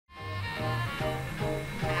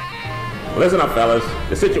Listen up, fellas.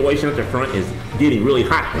 The situation at the front is getting really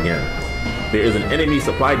hot again. There is an enemy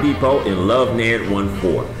supply depot in Love Nan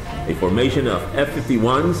 14. A formation of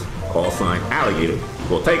F-51s, call sign Alligator,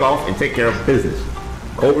 will take off and take care of business.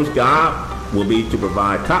 Cobra's job will be to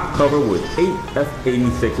provide top cover with 8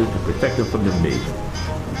 F-86s to protect them from the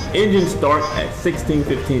MiGs. Engines start at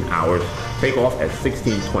 16:15 hours, take off at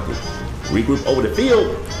 16:20. Regroup over the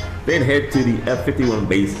field, then head to the F-51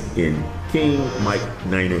 base in King Mike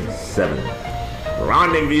 97.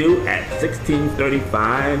 Rendezvous at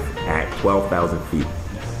 16:35 at 12,000 feet.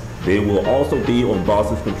 They will also be on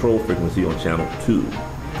Boss's control frequency on channel 2.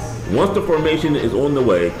 Once the formation is on the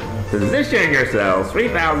way, position yourselves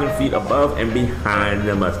 3,000 feet above and behind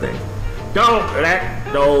the Mustang. Don't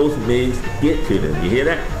let those MiGs get to them. You hear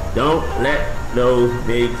that? Don't let those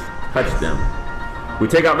MiGs touch them. We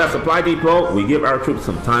take out that supply depot, we give our troops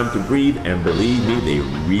some time to breathe, and believe me, they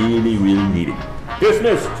really, really need it.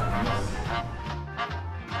 Dismissed!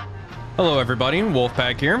 Hello everybody,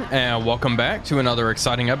 Wolfpack here, and welcome back to another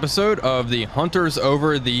exciting episode of the Hunters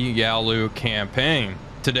over the Yalu campaign.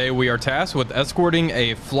 Today we are tasked with escorting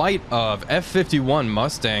a flight of F-51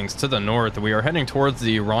 Mustangs to the north. We are heading towards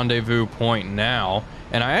the rendezvous point now,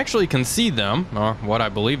 and I actually can see them, or what I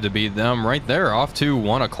believe to be them, right there off to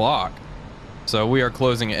 1 o'clock. So we are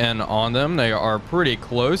closing in on them. They are pretty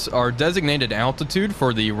close. Our designated altitude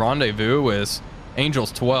for the rendezvous is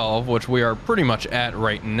Angels 12, which we are pretty much at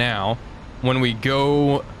right now. When we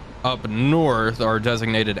go up north, our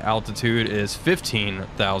designated altitude is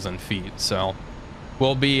 15,000 feet. So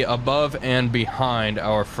we'll be above and behind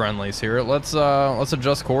our friendlies here. Let's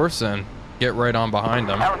adjust course and get right on behind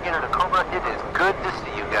them. Alligator to Cobra, it is good to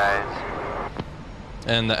see you guys.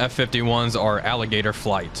 And the F-51s are Alligator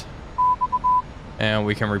flight. And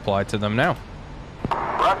we can reply to them now.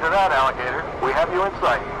 Roger that, Alligator. We have you in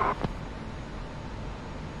sight.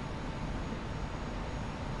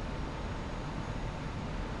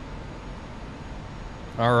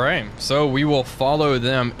 All right, so we will follow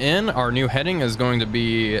them in. Our new heading is going to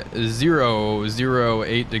be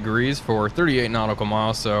 008 degrees for 38 nautical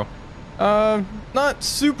miles. So not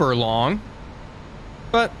super long,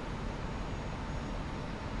 but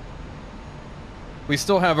we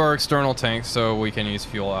still have our external tanks, so we can use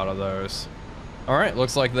fuel out of those. All right,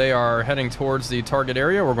 looks like they are heading towards the target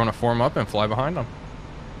area. We're going to form up and fly behind them.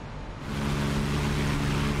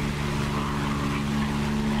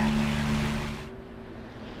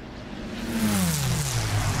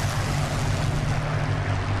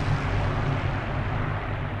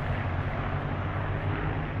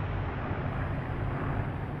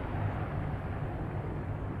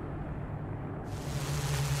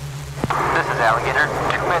 Alligator,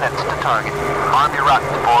 2 minutes to target. Arm your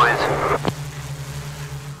rockets, boys.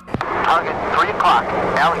 Target 3 o'clock.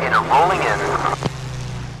 Alligator rolling in.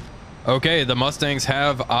 Okay, the Mustangs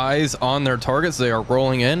have eyes on their targets. They are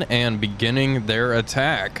rolling in and beginning their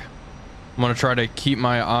attack. I'm going to try to keep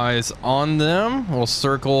my eyes on them. We'll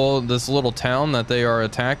circle this little town that they are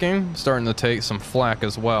attacking. Starting to take some flak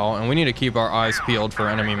as well. And we need to keep our eyes peeled for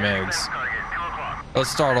enemy MiGs.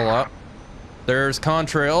 Let's startle up. There's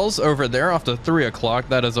contrails over there off to 3 o'clock.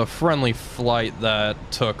 That is a friendly flight that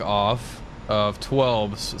took off of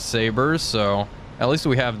 12 Sabres, so at least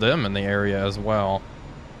we have them in the area as well.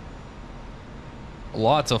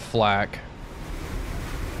 Lots of flak.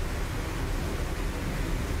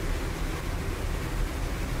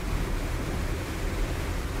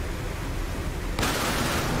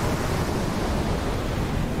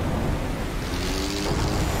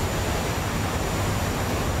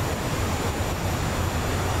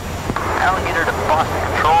 Alligator to Boston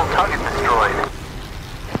Control, target destroyed.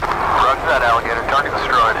 Roger that, Alligator, target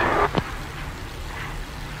destroyed.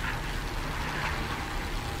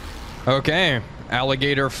 Okay,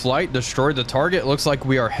 Alligator flight destroyed the target. Looks like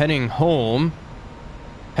we are heading home.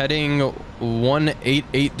 Heading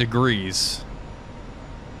 188 degrees.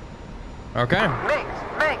 Okay.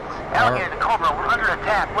 MiGs! Alligator to Cobra, we're under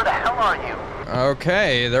attack. Where the hell are you?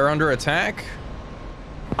 Okay, they're under attack.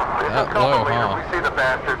 That low, huh? We see the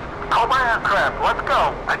bastards. Cobra aircraft, let's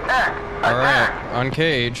go. Attack! All right,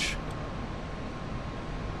 uncage.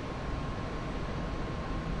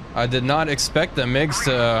 I did not expect the MiGs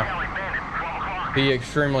to be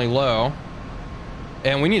extremely low.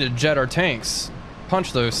 And we need to jet our tanks.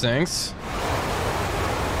 Punch those things.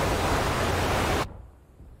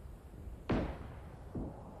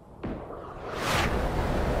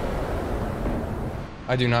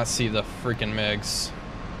 I do not see the freaking MiGs.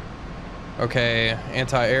 Okay,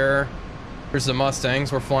 anti-air. Here's the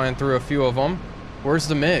Mustangs. We're flying through a few of them. Where's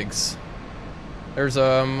the MiGs? There's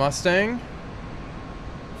a Mustang.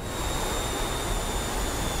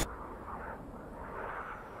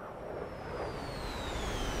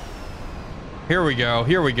 Here we go.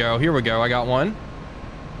 Here we go. Here we go. I got one.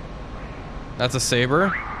 That's a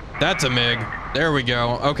Sabre. That's a MiG. There we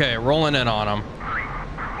go. Okay, rolling in on him.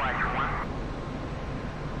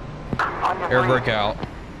 Airbrake out.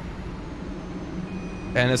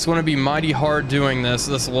 And it's going to be mighty hard doing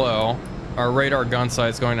this low. Our radar gun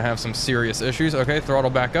sight's going to have some serious issues. Okay, throttle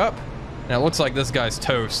back up. And it looks like this guy's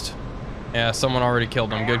toast. Yeah, someone already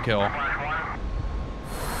killed him. Good kill.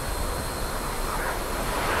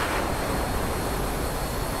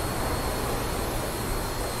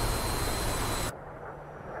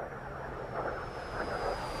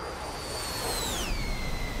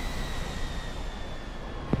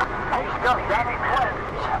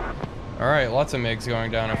 All right, lots of MiGs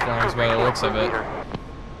going down in flames by the looks of it.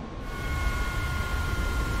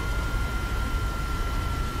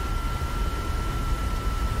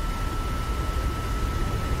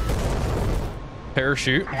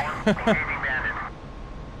 Parachute.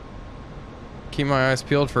 Keep my eyes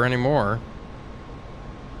peeled for any more.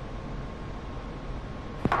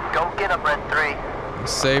 Go get him, Red 3.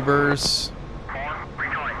 Sabres.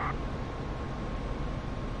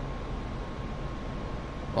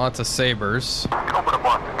 Lots of Sabres. Open up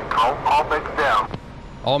Boston Control. All MiGs down.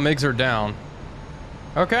 All MiGs are down.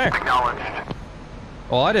 Okay. Acknowledged.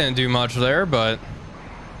 Well, I didn't do much there, but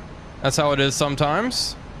that's how it is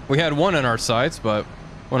sometimes. We had one in our sights, but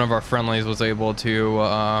one of our friendlies was able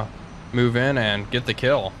to move in and get the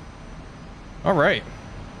kill. All right.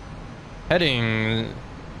 Heading,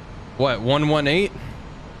 what, 118?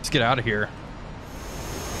 Let's get out of here.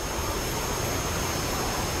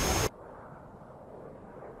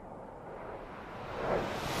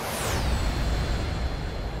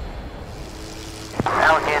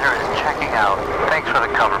 Alligator is checking out. Thanks for the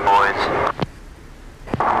cover, boys.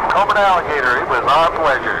 Cobra Alligator, it was our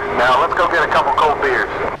pleasure. Now let's go get a couple cold beers.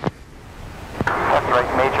 That's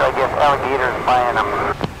right, Major. I guess Alligator's buying them.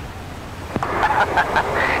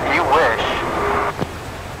 You wish.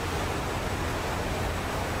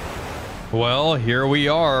 Well, here we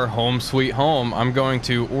are, home sweet home. I'm going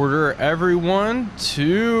to order everyone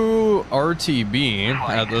to RTB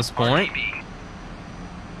at this point.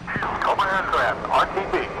 Cobra aircraft,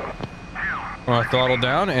 RTB. I'm gonna throttle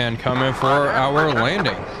down and come in for our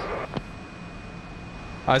landing.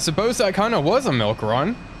 I suppose that kind of was a milk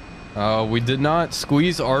run. We did not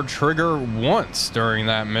squeeze our trigger once during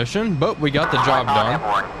that mission, but we got the job done.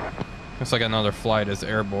 Looks like another flight is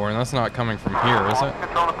airborne. That's not coming from here, is it?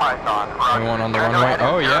 Anyone on the runway?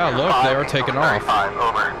 Oh yeah, look, they are taking off.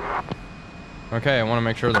 Okay, I want to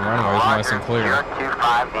make sure the runway is nice and clear.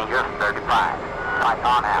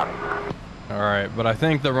 Alright, but I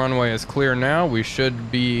think the runway is clear now. We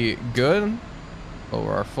should be good.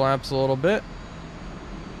 Lower our flaps a little bit.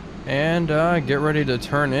 And get ready to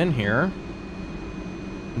turn in here.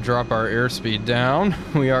 Drop our airspeed down.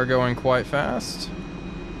 We are going quite fast.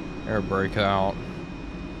 Air brake out.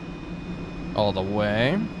 All the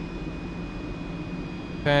way.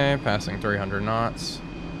 Okay, passing 300 knots.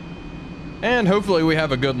 And hopefully we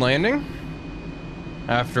have a good landing.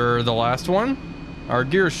 After the last one. Our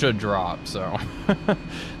gears should drop, so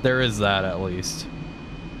there is that at least.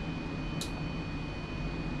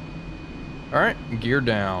 Alright, gear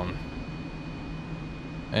down.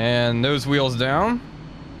 And those wheels down.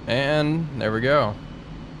 And there we go.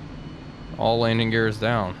 All landing gears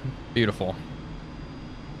down. Beautiful.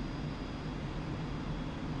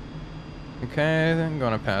 Okay, then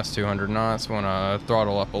gonna pass 200 knots. Wanna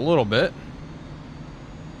throttle up a little bit.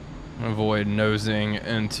 Avoid nosing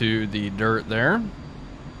into the dirt there.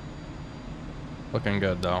 Looking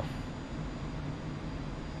good though.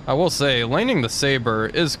 I will say, landing the Sabre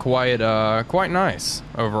is quite nice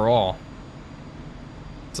overall.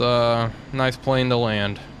 It's a nice plane to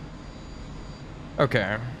land.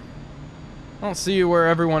 Okay. I don't see where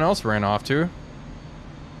everyone else ran off to.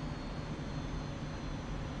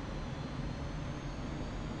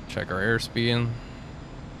 Check our airspeed.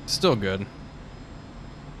 Still good.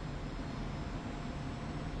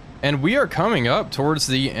 And we are coming up towards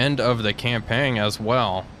the end of the campaign as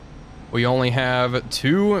well. We only have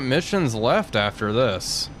 2 missions left after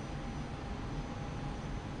this.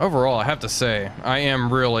 Overall, I have to say, I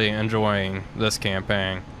am really enjoying this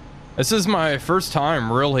campaign. This is my first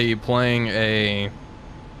time really playing a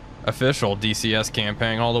official DCS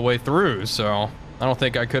campaign all the way through, so I don't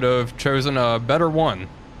think I could have chosen a better one.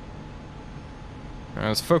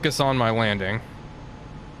 Let's focus on my landing.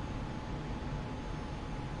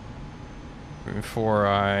 Before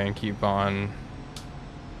I keep on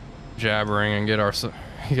jabbering and get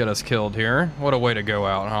us killed here. What a way to go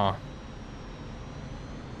out, huh?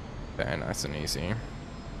 Okay, nice and easy.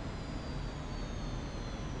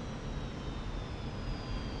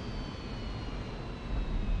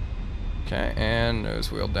 Okay, and nose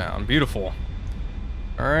wheel down. Beautiful.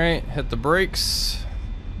 All right, hit the brakes.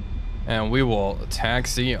 And we will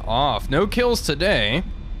taxi off. No kills today.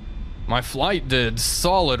 My flight did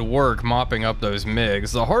solid work mopping up those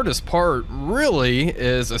MiGs. The hardest part really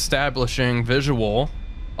is establishing visual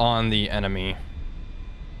on the enemy,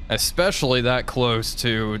 especially that close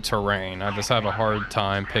to terrain. I just have a hard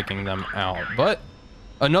time picking them out. But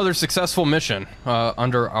another successful mission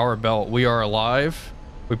under our belt. We are alive.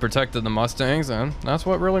 We protected the Mustangs, and that's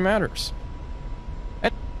what really matters.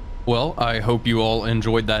 Well, I hope you all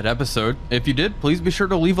enjoyed that episode. If you did, please be sure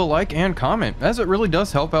to leave a like and comment, as it really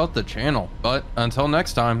does help out the channel. But until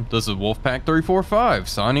next time, this is Wolfpack345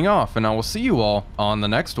 signing off, and I will see you all on the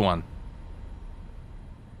next one.